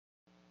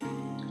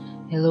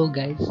Hello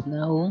guys,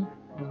 now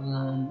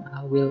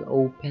I will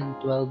open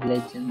 12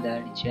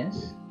 legendary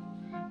chests.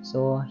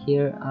 So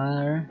here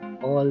are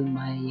all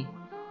my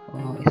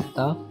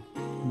stuff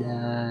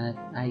that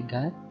I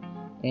got,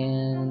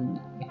 and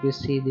if you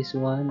see this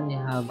one,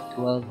 I have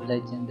 12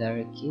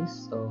 legendary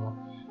keys, so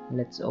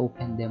let's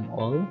open them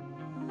all.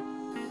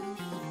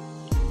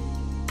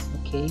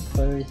 Okay,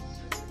 first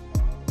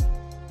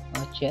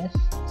chest,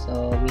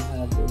 so we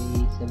have a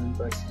 7%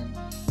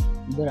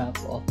 drop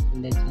of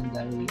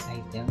legendary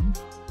item.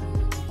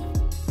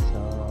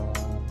 So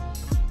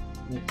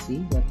let's see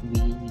what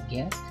we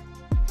get.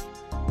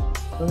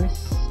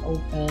 First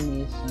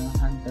open is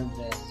Hunter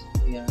Bless.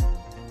 We are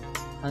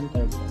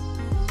Hunter Bless.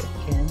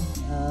 Second,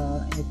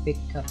 Epic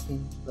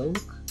Captain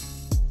Cloak.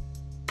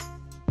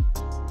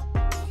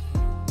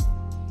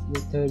 The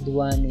third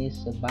one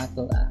is a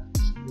Battle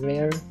Axe.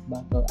 Rare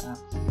Battle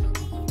Axe.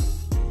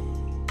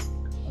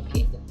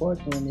 Okay, the fourth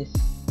one is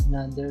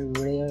another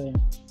rare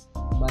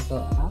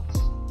Battle Axe.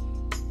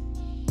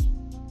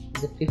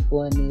 The fifth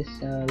one is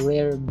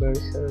rare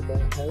Berserker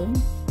Helm.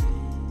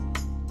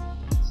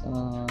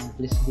 So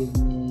please give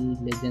me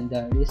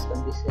legendary. So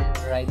this is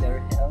Rider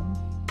Helm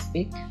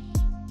pick.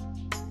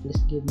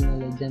 Please give me a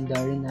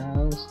legendary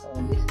now. So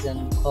this is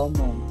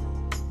uncommon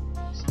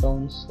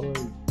Stone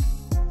Sword.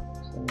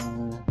 So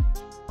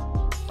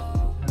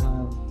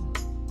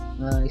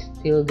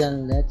Steel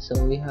Gunlet. So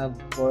we have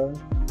 4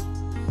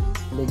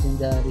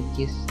 legendary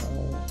keys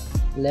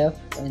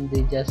left, and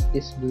the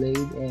Justice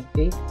Blade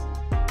epic.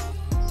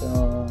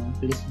 So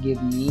please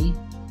give me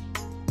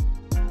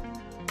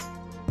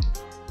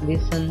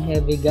this one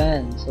heavy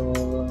gun. So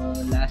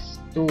last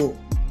 2,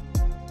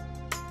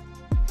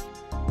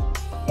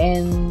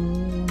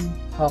 and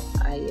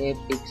Hawkeye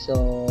epic.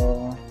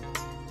 So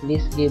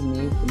please give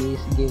me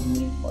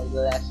for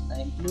the last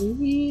time,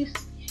 please.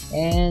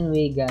 And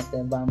we got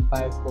a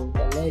vampire coat,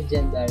 a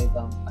legendary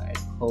vampire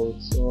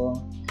coat. So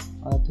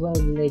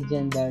 12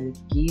 legendary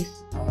keys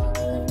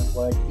are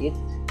worth it.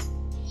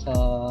 So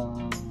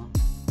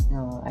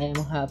I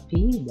am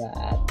happy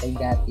that I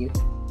got it.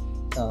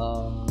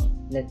 So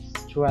let's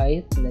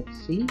try it. Let's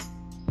see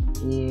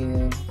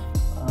if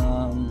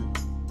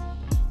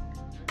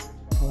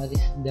what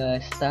is the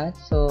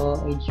stats.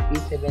 So HP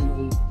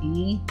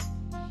 780,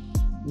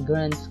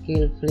 Grand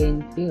Skill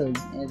Flame Field,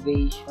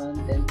 Evasion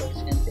 10%,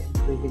 and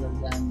critical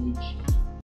damage